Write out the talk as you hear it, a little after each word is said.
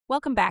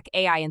Welcome back,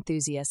 AI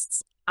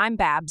enthusiasts. I'm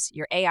Babs,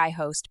 your AI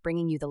host,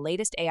 bringing you the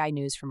latest AI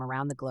news from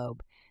around the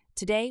globe.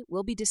 Today,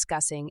 we'll be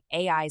discussing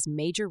AI's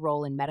major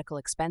role in medical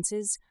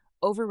expenses,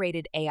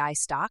 overrated AI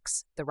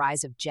stocks, the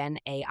rise of Gen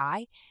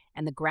AI,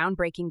 and the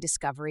groundbreaking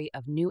discovery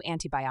of new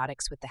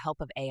antibiotics with the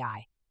help of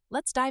AI.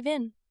 Let's dive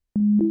in.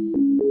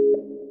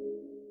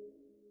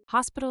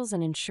 Hospitals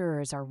and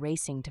insurers are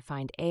racing to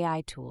find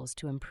AI tools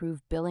to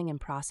improve billing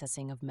and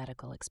processing of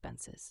medical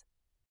expenses.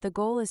 The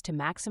goal is to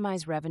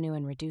maximize revenue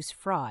and reduce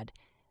fraud,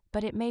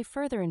 but it may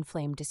further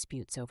inflame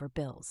disputes over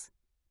bills.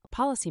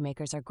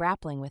 Policymakers are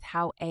grappling with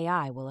how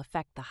AI will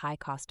affect the high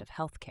cost of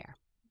healthcare.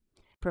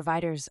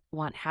 Providers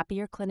want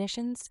happier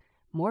clinicians,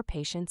 more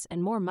patients,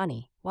 and more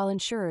money, while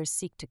insurers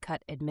seek to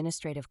cut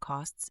administrative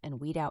costs and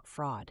weed out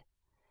fraud.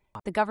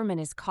 The government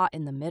is caught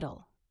in the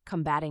middle,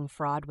 combating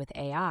fraud with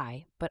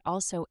AI, but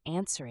also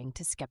answering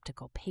to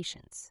skeptical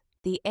patients.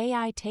 The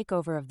AI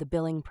takeover of the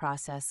billing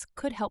process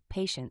could help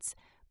patients,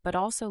 but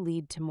also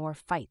lead to more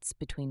fights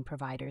between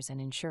providers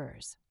and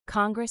insurers.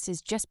 Congress is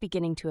just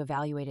beginning to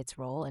evaluate its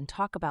role and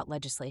talk about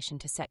legislation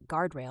to set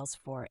guardrails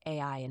for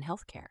AI in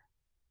healthcare.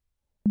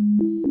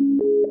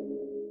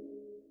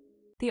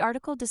 The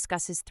article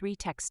discusses 3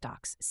 tech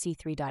stocks,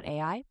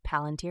 C3.ai,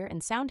 Palantir,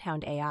 and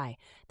SoundHound AI,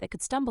 that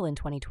could stumble in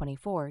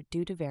 2024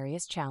 due to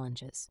various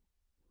challenges.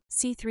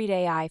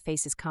 C3.ai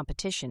faces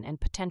competition and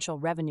potential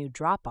revenue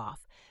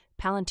drop-off.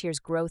 Palantir's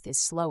growth is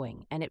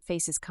slowing, and it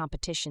faces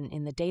competition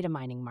in the data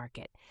mining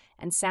market,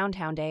 and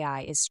SoundHound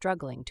AI is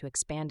struggling to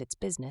expand its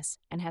business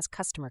and has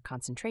customer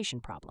concentration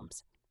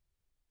problems.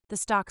 The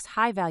stock's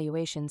high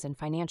valuations and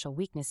financial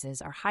weaknesses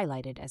are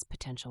highlighted as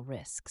potential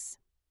risks.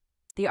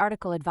 The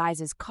article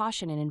advises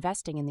caution in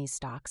investing in these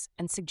stocks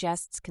and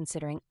suggests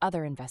considering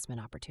other investment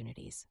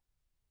opportunities.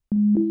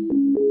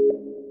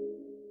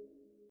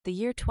 The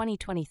year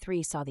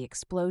 2023 saw the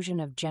explosion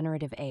of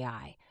generative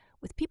AI,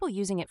 with people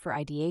using it for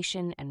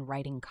ideation and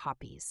writing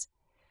copies.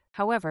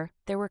 However,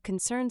 there were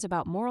concerns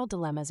about moral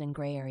dilemmas and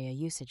gray area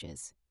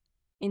usages.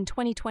 In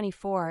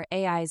 2024,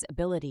 AI's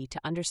ability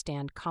to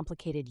understand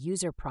complicated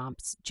user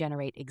prompts,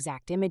 generate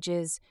exact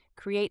images,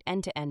 create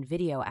end-to-end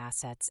video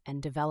assets,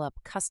 and develop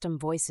custom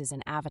voices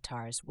and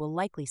avatars will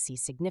likely see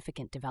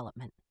significant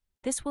development.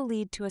 This will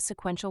lead to a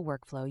sequential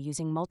workflow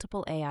using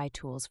multiple AI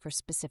tools for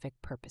specific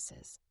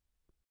purposes.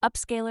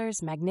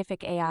 Upscalers,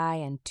 magnific AI,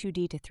 and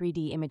 2D to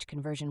 3D image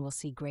conversion will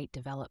see great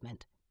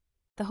development.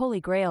 The holy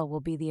grail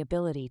will be the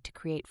ability to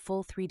create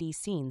full 3D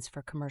scenes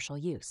for commercial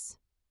use.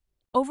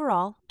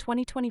 Overall,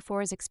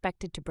 2024 is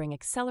expected to bring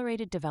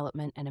accelerated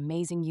development and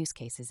amazing use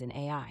cases in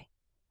AI.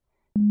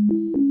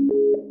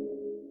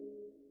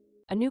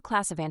 A new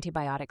class of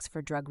antibiotics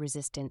for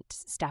drug-resistant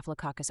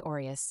Staphylococcus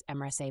aureus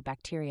 (MRSA)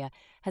 bacteria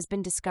has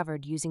been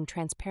discovered using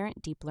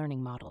transparent deep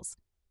learning models.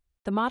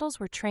 The models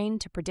were trained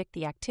to predict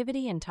the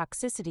activity and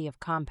toxicity of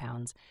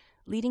compounds,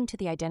 leading to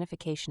the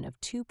identification of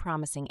 2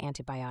 promising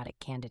antibiotic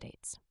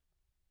candidates.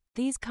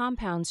 These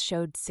compounds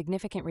showed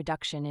significant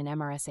reduction in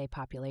MRSA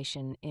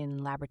population in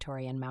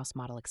laboratory and mouse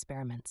model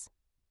experiments.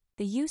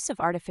 The use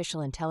of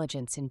artificial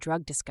intelligence in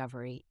drug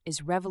discovery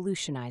is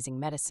revolutionizing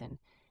medicine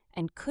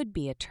and could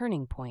be a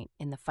turning point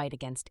in the fight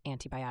against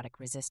antibiotic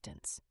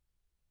resistance.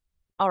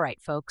 All right,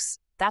 folks,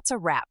 that's a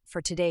wrap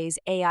for today's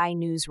AI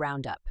News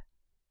Roundup.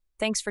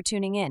 Thanks for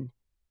tuning in.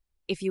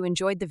 If you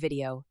enjoyed the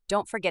video,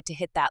 don't forget to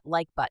hit that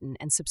like button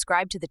and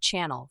subscribe to the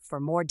channel for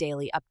more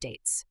daily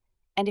updates.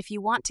 And if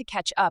you want to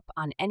catch up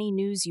on any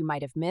news you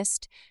might have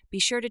missed, be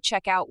sure to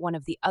check out one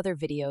of the other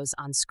videos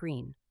on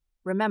screen.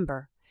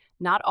 Remember,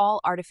 not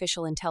all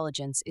artificial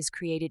intelligence is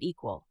created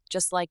equal,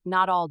 just like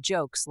not all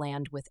jokes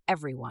land with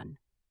everyone.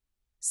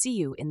 See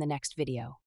you in the next video.